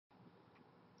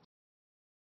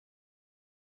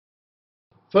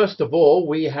First of all,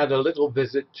 we had a little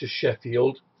visit to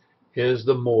Sheffield. Here's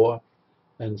the moor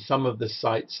and some of the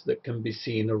sights that can be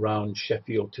seen around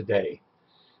Sheffield today.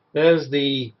 There's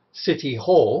the City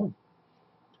Hall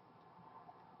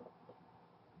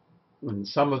and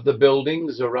some of the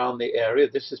buildings around the area.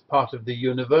 This is part of the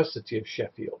University of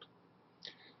Sheffield.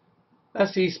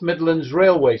 That's East Midlands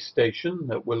Railway Station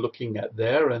that we're looking at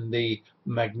there, and the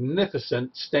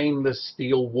magnificent stainless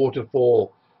steel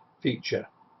waterfall feature.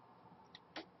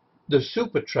 The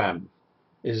super tram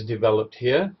is developed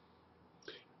here,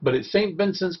 but it's St.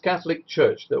 Vincent's Catholic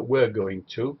Church that we're going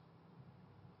to.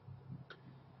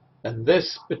 And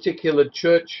this particular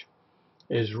church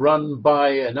is run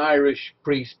by an Irish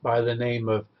priest by the name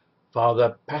of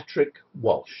Father Patrick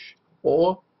Walsh,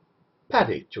 or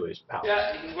Paddy to his pals.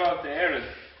 Yeah, you can go out there and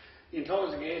you can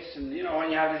close the gates, and you know, when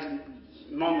you have these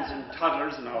mums and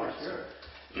toddlers and all that,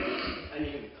 and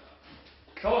you can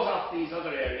close off these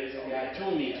other areas, and we had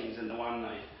 2 meetings in the one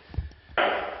night.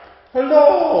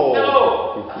 Hello!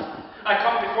 Hello! I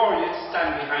come before you to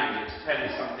stand behind you to tell you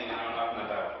something I know nothing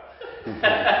about.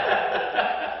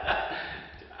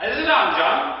 Is it on,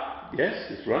 John? Yes,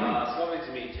 it's running. It's lovely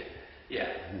to meet you. Yeah.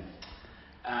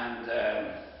 And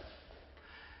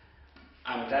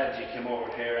I'm glad you came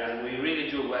over here, and we really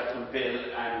do welcome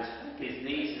Bill and his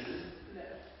nieces.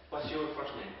 What's your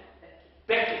first name?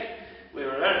 Becky. We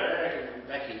were welcoming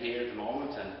Becky here at the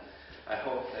moment, and I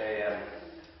hope they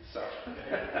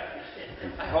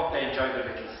I hope they enjoy their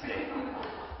little stay.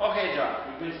 Okay,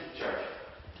 John, we visit the church.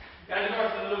 Can you go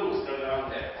to the loos? They're down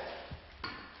there.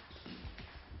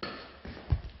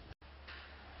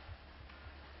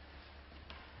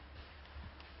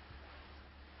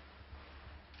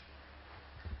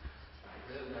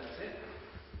 That's it.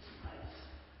 Nice.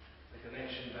 The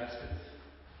connection baskets.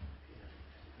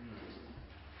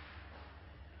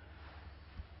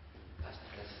 That's the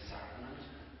Blessed Sacrament.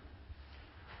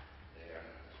 There.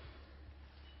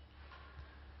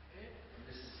 Okay.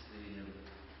 This is the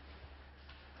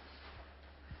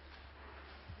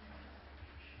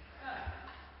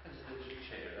that's a little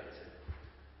chair, that's it.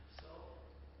 So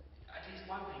at least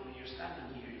one thing, when you're standing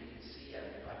here you can see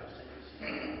everything. I don't think you see.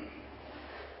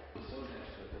 So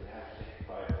next to it, they have to take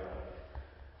fire out.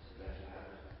 So that'll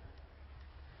happen.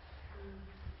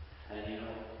 And you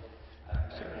know, I've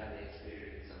never had the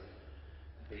experience of a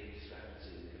big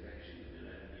discrepancy in the connection in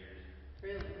 11 years.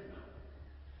 Really? No.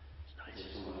 It's nice.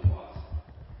 If someone was.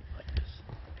 Like this.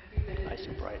 Nice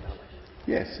and bright out.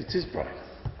 Yes, it is bright.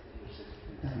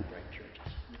 Bright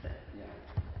churches. Yeah.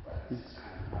 But it's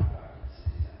kind of not back in the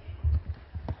city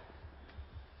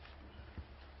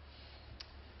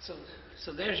centre. So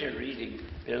there's your reading,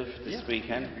 Bill, for this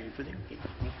weekend.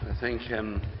 I think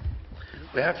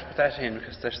we have to put that in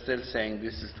because they're still saying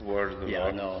this is the word of the Lord. Yeah,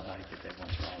 I know. I get that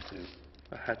once wrong too.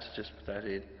 I had to just put that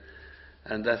in.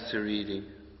 And that's the reading.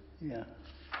 Yeah.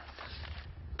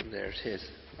 And there it is.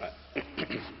 Right.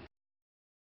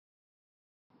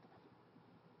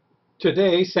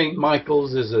 Today, St.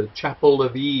 Michael's is a chapel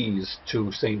of ease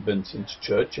to St. Vincent's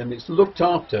Church, and it's looked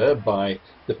after by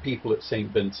the people at St.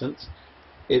 Vincent's.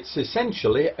 It's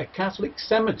essentially a Catholic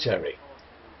cemetery,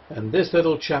 and this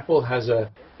little chapel has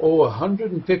a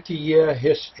 150-year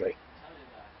history.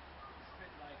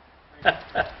 They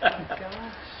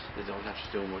don't have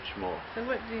to do much more. So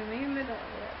what do you mean they don't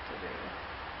know what to do?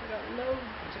 They don't know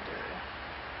what to do.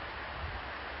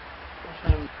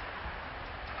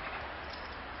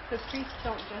 The priests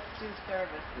don't just do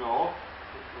service. No.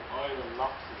 The oil and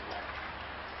locks is like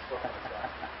stuff like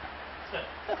that.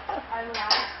 I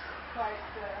laughed quite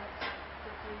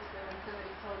profusely when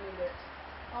somebody told me that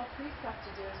all priests have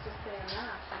to do is just say a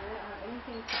mass and they don't have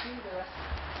anything to do the rest.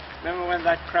 Remember when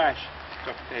that crash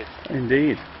took place?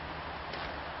 Indeed.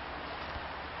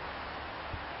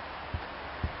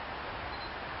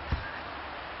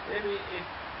 Maybe if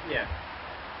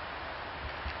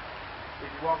you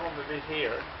walk up a bit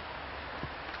here,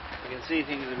 you can see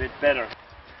things a bit better.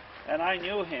 And I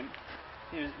knew him.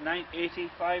 He was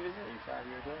 85, is it? 85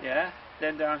 years old. Yeah.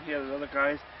 Then down here, the other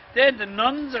guys. Then the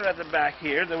nuns are at the back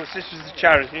here. They were Sisters of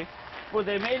Charity. But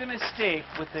they made a mistake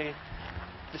with the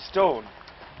stone.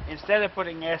 Instead of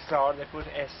putting SR, they put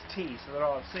ST, so they're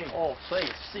all safe. Oh,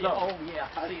 safe. See, Look. oh, yeah.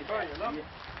 I See saw you, look.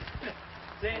 Yeah.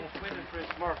 St. Winifred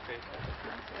Murphy.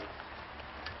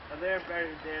 And they're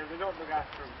buried there. They don't look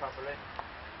after them properly.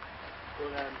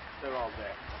 But they're all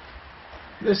there.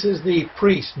 This is the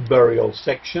priest burial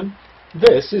section.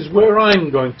 This is where I'm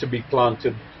going to be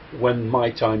planted when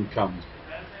my time comes.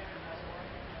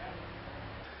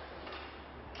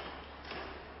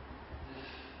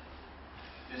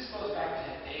 This goes back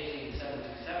to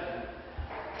 1877,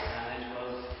 and it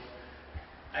was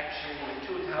actually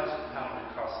 2000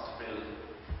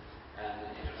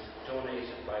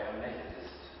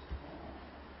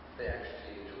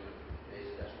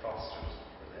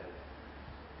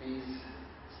 these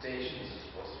stations are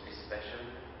supposed to be special.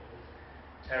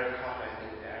 Terracotta, I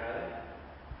think they are.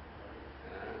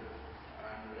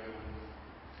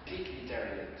 Completely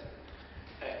derelict.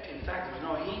 In fact, there was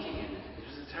no heating in it. It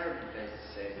was a terrible place to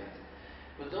stay at.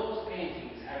 But those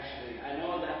paintings actually, I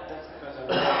know that's because I'm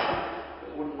worried,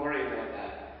 but wouldn't worry about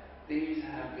that. These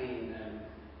have been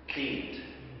cleaned.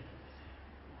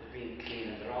 They've been cleaned,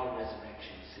 and they're all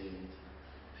resurrection scenes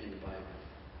in the Bible.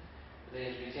 They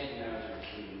had to be taken out and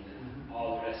cleaned, and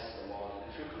all the rest of the wall.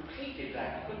 If you're completely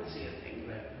black, you couldn't see a thing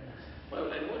there.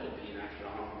 Well, it would have been after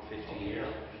 150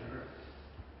 years.